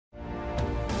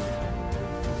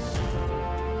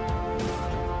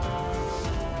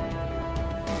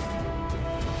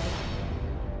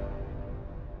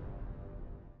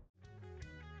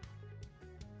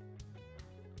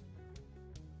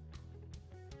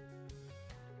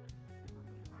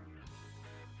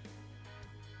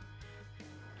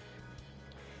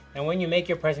And when you make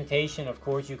your presentation, of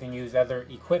course, you can use other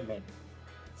equipment,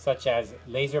 such as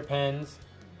laser pens,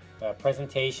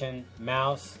 presentation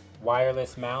mouse,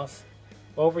 wireless mouse.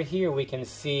 Over here we can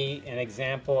see an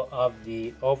example of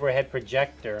the overhead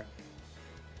projector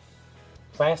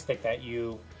plastic that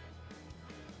you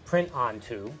print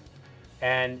onto,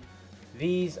 and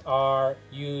these are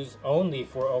used only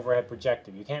for overhead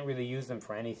projector. You can't really use them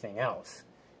for anything else.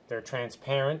 They're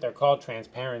transparent, they're called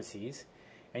transparencies,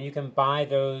 and you can buy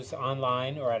those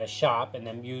online or at a shop and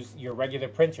then use your regular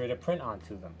printer to print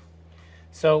onto them.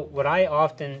 So what I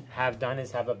often have done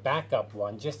is have a backup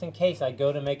one just in case I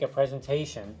go to make a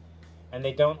presentation and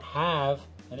they don't have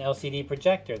an LCD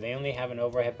projector. They only have an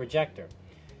overhead projector.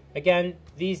 Again,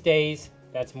 these days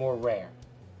that's more rare.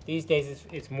 These days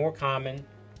it's more common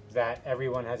that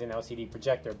everyone has an LCD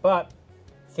projector, but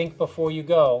think before you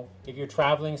go. If you're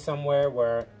traveling somewhere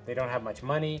where they don't have much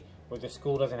money or the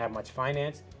school doesn't have much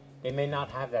finance, they may not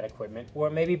have that equipment, or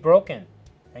it may be broken,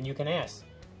 and you can ask,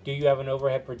 do you have an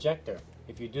overhead projector?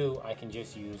 If you do, I can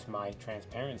just use my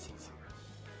transparencies.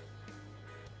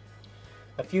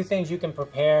 A few things you can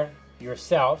prepare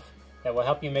yourself that will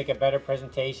help you make a better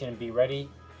presentation and be ready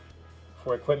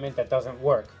for equipment that doesn't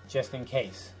work, just in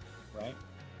case,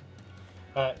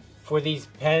 right? For these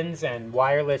pens and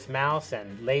wireless mouse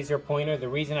and laser pointer, the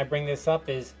reason I bring this up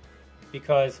is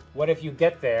because what if you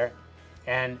get there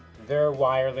and their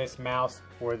wireless mouse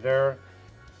or their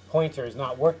pointer is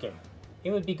not working?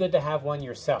 It would be good to have one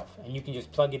yourself, and you can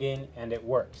just plug it in and it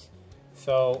works.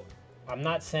 So I'm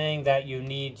not saying that you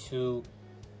need to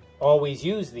always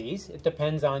use these. It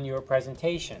depends on your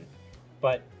presentation.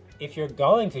 But if you're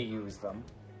going to use them,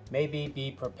 maybe be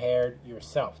prepared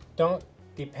yourself. Don't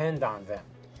depend on them.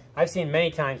 I've seen many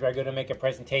times where I go to make a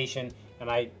presentation and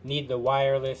I need the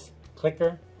wireless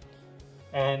clicker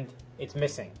and it's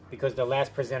missing because the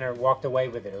last presenter walked away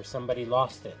with it or somebody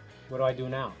lost it. What do I do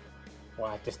now? Well,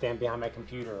 I have to stand behind my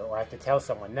computer, or I have to tell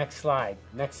someone, next slide,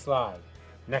 next slide,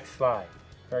 next slide.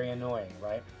 Very annoying,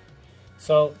 right?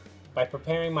 So by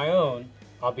preparing my own,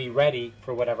 I'll be ready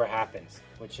for whatever happens,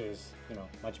 which is,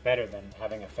 much better than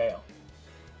having a fail.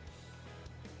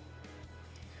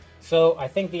 So I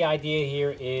think the idea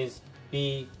here is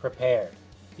be prepared.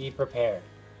 Be prepared.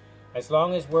 As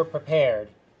long as we're prepared,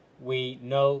 we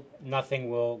know nothing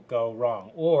will go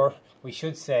wrong. Or we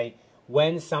should say,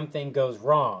 when something goes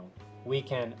wrong, we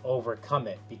can overcome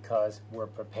it because we're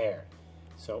prepared.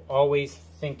 So always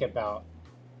think about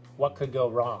what could go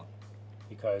wrong,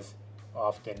 because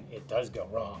often it does go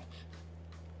wrong.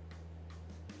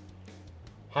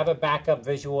 Have a backup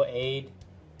visual aid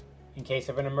in case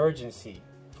of an emergency.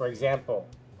 For example,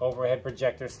 overhead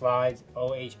projector slides,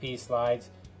 OHP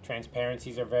slides,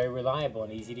 transparencies are very reliable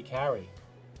and easy to carry.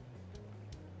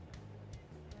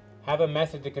 Have a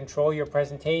method to control your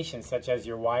presentation, such as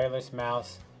your wireless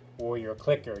mouse or your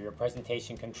clicker, your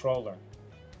presentation controller.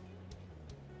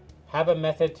 Have a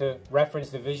method to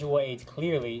reference the visual aids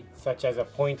clearly, such as a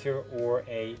pointer or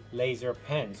a laser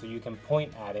pen, so you can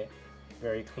point at it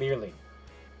very clearly.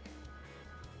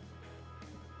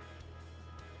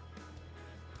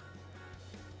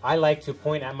 I like to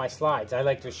point at my slides. I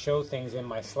like to show things in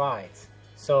my slides.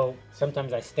 So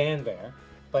sometimes I stand there,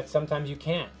 but sometimes you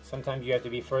can't. Sometimes you have to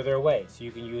be further away. So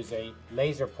you can use a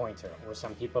laser pointer, or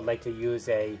some people like to use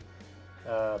a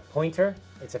pointer.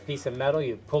 It's a piece of metal.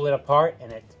 You pull it apart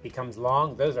and it becomes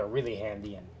long. Those are really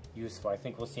handy and useful. I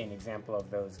think we'll see an example of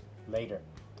those later.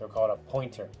 They're called a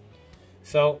pointer.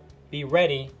 So be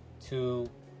ready to,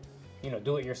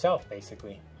 do it yourself,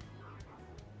 basically.